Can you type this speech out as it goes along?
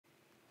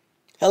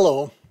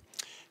Hello,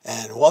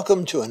 and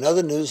welcome to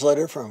another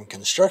newsletter from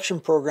Construction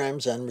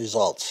Programs and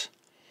Results.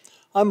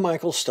 I'm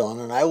Michael Stone,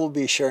 and I will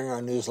be sharing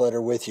our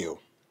newsletter with you.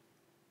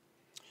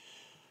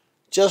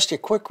 Just a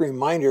quick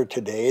reminder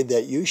today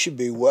that you should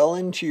be well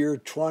into your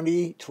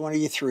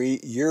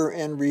 2023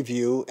 year-end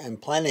review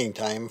and planning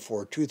time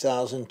for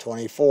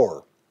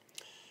 2024.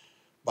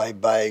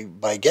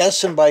 By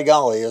guess and by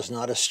golly is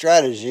not a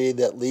strategy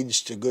that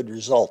leads to good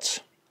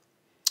results.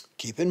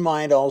 Keep in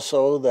mind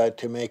also that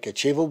to make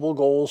achievable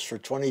goals for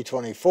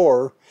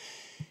 2024,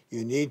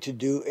 you need to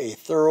do a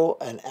thorough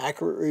and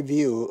accurate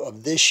review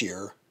of this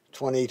year,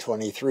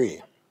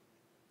 2023.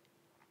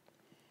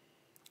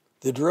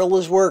 The drill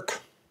is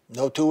work,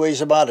 no two ways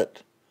about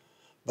it.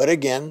 But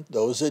again,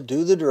 those that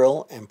do the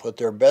drill and put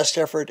their best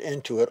effort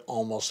into it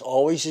almost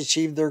always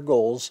achieve their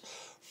goals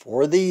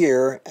for the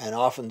year, and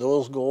often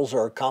those goals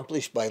are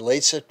accomplished by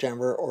late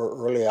September or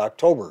early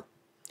October.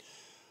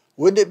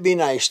 Wouldn't it be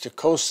nice to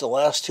coast the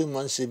last 2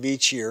 months of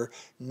each year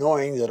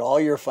knowing that all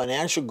your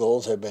financial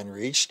goals have been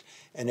reached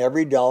and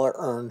every dollar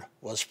earned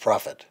was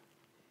profit?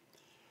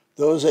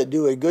 Those that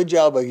do a good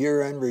job of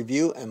year-end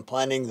review and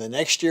planning the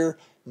next year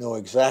know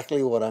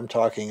exactly what I'm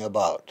talking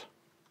about.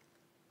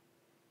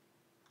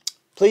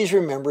 Please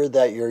remember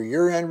that your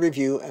year-end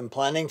review and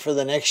planning for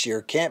the next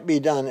year can't be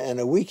done in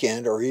a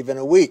weekend or even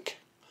a week.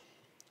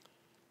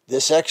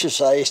 This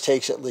exercise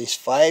takes at least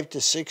 5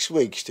 to 6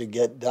 weeks to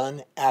get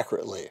done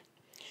accurately.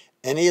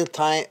 Any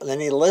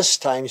less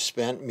time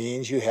spent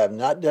means you have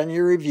not done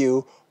your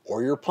review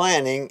or your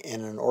planning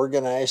in an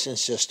organized and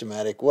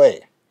systematic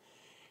way.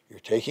 You're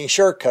taking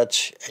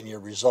shortcuts, and your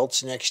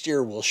results next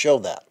year will show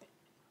that.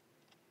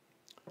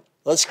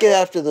 Let's get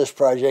after this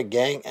project,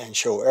 gang, and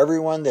show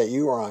everyone that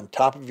you are on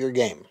top of your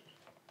game.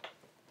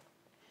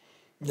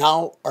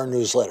 Now, our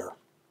newsletter.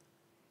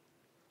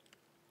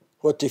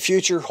 What the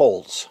future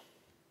holds.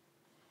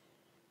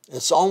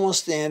 It's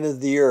almost the end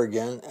of the year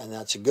again, and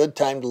that's a good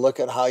time to look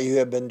at how you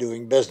have been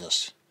doing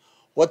business.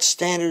 What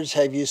standards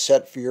have you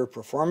set for your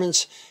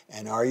performance,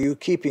 and are you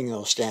keeping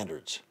those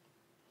standards?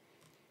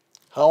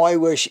 How I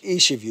wish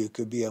each of you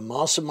could be a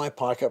mouse in my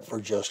pocket for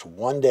just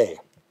one day.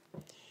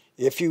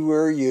 If you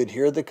were, you'd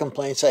hear the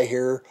complaints I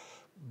hear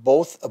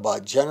both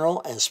about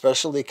general and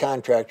specialty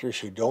contractors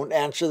who don't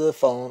answer the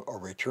phone or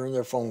return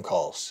their phone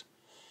calls.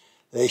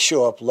 They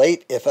show up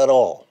late, if at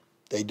all.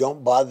 They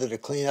don't bother to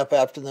clean up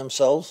after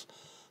themselves.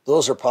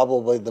 Those are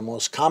probably the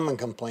most common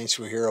complaints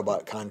we hear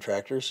about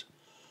contractors.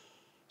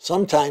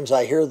 Sometimes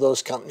I hear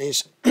those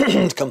complaints,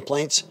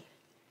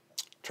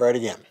 try it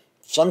again.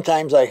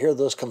 Sometimes I hear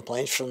those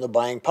complaints from the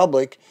buying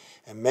public,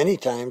 and many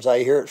times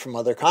I hear it from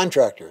other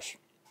contractors.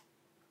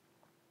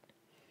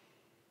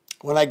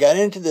 When I got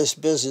into this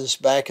business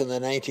back in the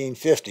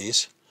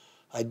 1950s,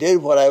 I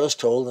did what I was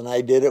told and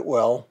I did it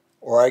well,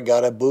 or I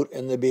got a boot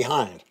in the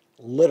behind,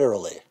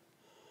 literally.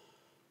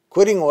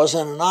 Quitting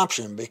wasn't an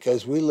option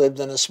because we lived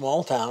in a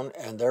small town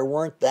and there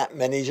weren't that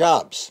many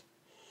jobs.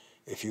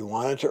 If you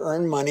wanted to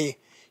earn money,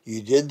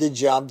 you did the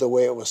job the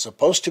way it was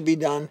supposed to be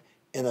done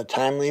in a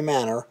timely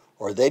manner,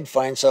 or they'd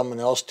find someone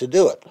else to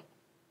do it.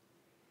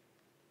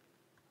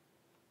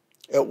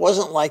 It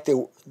wasn't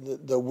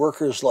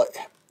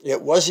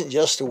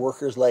just the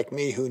workers like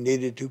me who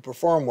needed to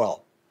perform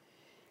well.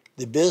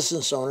 The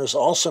business owners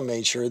also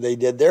made sure they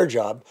did their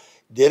job,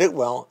 did it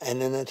well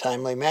and in a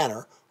timely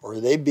manner, or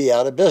they'd be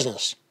out of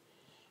business.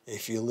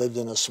 If you lived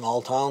in a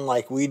small town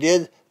like we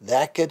did,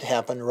 that could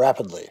happen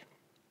rapidly.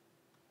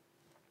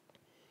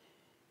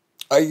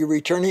 Are you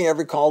returning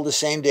every call the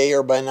same day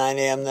or by 9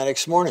 a.m. the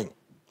next morning?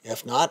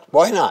 If not,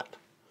 why not?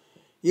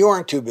 You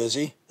aren't too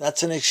busy.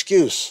 That's an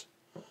excuse.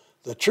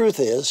 The truth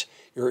is,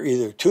 you're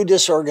either too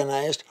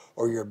disorganized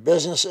or your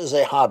business is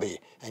a hobby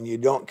and you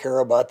don't care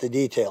about the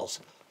details.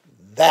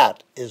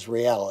 That is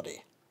reality.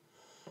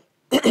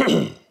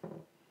 Do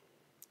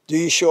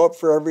you show up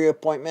for every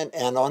appointment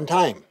and on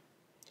time?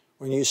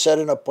 When you set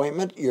an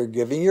appointment, you're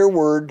giving your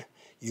word.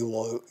 You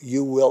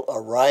will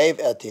arrive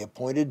at the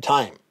appointed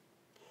time.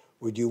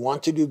 Would you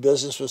want to do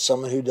business with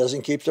someone who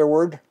doesn't keep their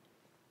word?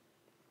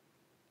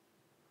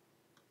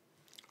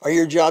 Are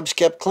your jobs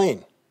kept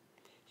clean?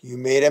 You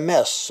made a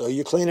mess, so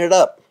you clean it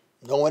up.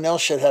 No one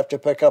else should have to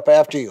pick up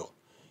after you.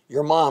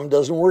 Your mom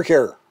doesn't work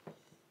here.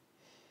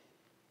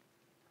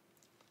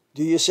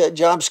 Do you set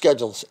job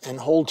schedules and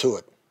hold to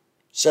it?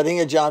 Setting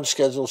a job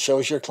schedule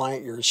shows your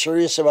client you're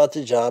serious about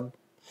the job,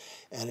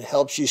 and it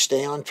helps you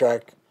stay on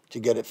track to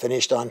get it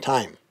finished on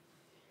time.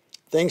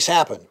 Things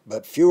happen,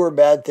 but fewer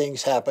bad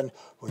things happen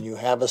when you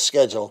have a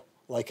schedule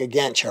like a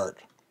Gantt chart.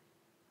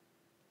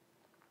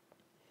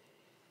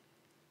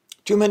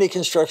 Too many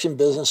construction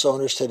business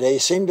owners today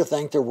seem to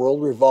think the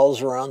world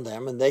revolves around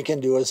them and they can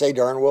do as they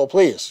darn well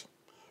please.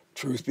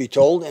 Truth be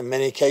told, in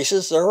many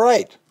cases, they're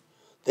right.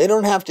 They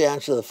don't have to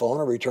answer the phone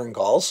or return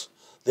calls.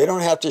 They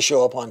don't have to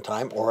show up on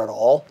time or at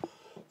all.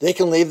 They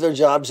can leave their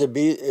jobs a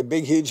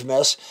big, huge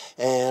mess,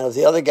 and if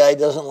the other guy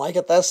doesn't like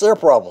it, that's their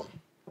problem.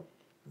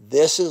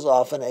 This is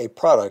often a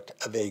product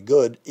of a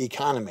good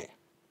economy.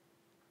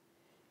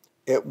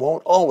 It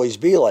won't always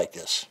be like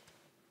this.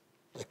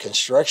 The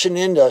construction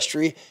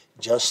industry,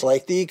 just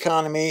like the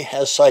economy,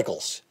 has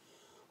cycles.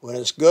 When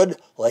it's good,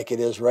 like it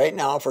is right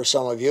now for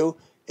some of you,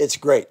 it's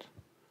great.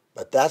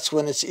 But that's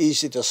when it's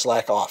easy to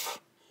slack off.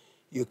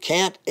 You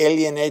can't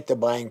alienate the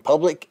buying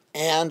public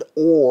and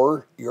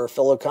or your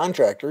fellow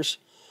contractors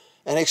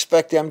and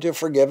expect them to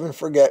forgive and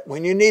forget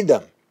when you need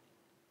them.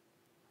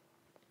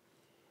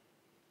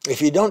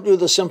 If you don't do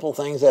the simple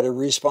things that a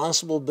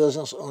responsible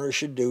business owner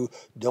should do,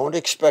 don't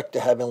expect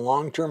to have a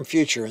long-term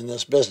future in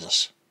this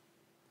business.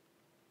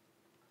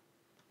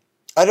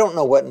 I don't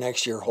know what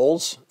next year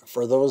holds.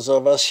 For those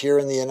of us here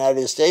in the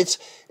United States,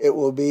 it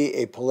will be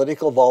a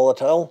political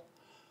volatile,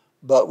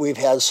 but we've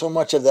had so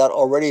much of that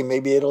already,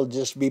 maybe it'll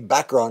just be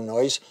background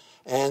noise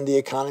and the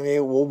economy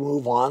will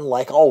move on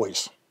like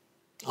always.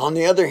 On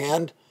the other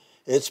hand,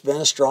 it's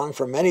been strong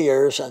for many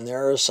years and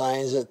there are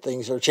signs that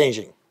things are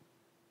changing.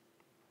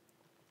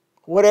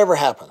 Whatever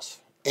happens,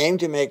 aim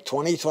to make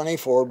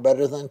 2024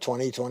 better than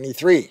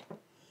 2023.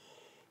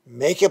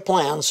 Make a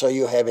plan so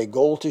you have a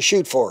goal to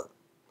shoot for.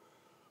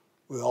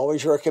 We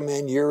always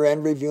recommend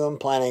year-end review and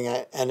planning,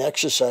 an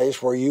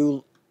exercise where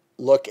you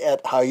look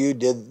at how you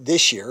did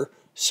this year,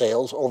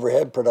 sales,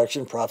 overhead,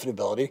 production,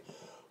 profitability,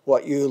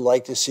 what you'd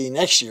like to see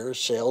next year,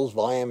 sales,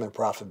 volume, and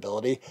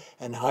profitability,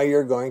 and how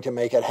you're going to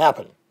make it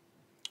happen.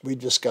 We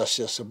discussed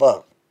this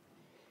above.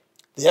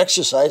 The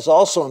exercise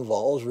also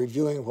involves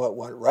reviewing what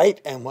went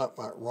right and what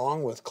went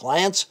wrong with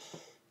clients,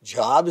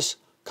 jobs,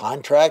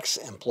 contracts,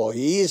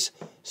 employees,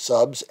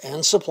 subs,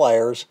 and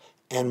suppliers,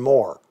 and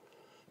more.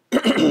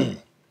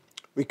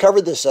 We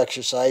covered this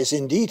exercise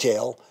in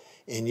detail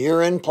in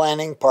Year-End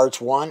Planning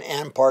Parts 1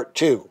 and Part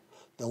 2.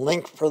 The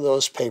link for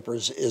those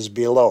papers is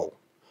below.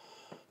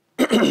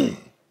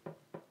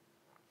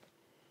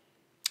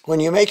 When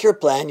you make your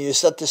plan, you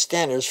set the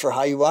standards for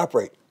how you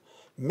operate.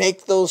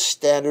 Make those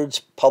standards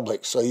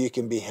public so you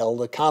can be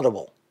held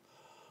accountable.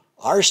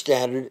 Our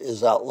standard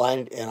is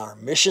outlined in our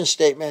mission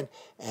statement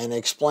and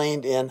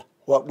explained in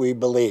what we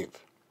believe.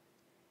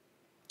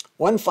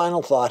 One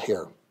final thought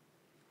here.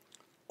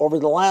 Over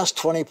the last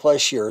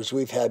 20+ years,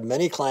 we've had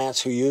many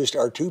clients who used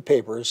our 2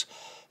 papers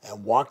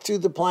and walked through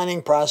the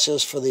planning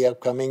process for the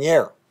upcoming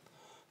year.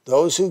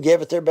 Those who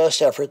gave it their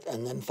best effort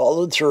and then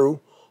followed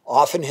through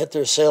often hit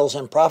their sales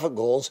and profit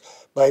goals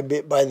by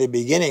the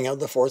beginning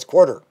of the 4th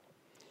quarter.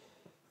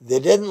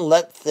 They didn't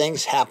let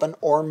things happen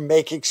or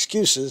make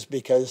excuses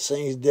because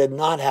things did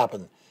not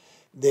happen.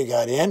 They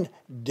got in,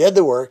 did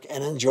the work,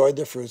 and enjoyed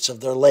the fruits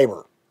of their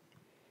labor.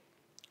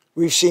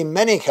 We've seen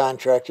many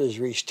contractors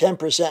reach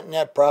 10%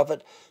 net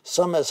profit,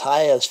 some as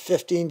high as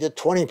 15 to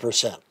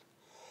 20%.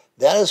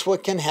 That is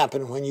what can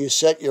happen when you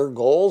set your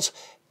goals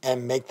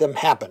and make them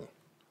happen.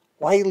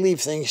 Why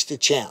leave things to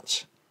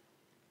chance?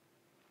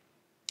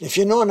 If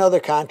you know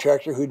another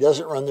contractor who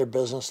doesn't run their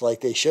business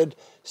like they should,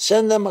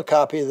 send them a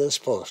copy of this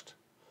post.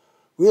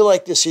 We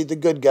like to see the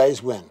good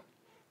guys win,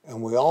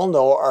 and we all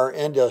know our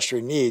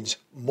industry needs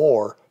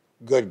more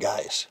good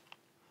guys.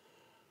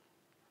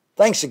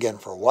 Thanks again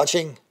for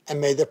watching, and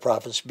may the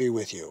profits be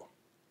with you.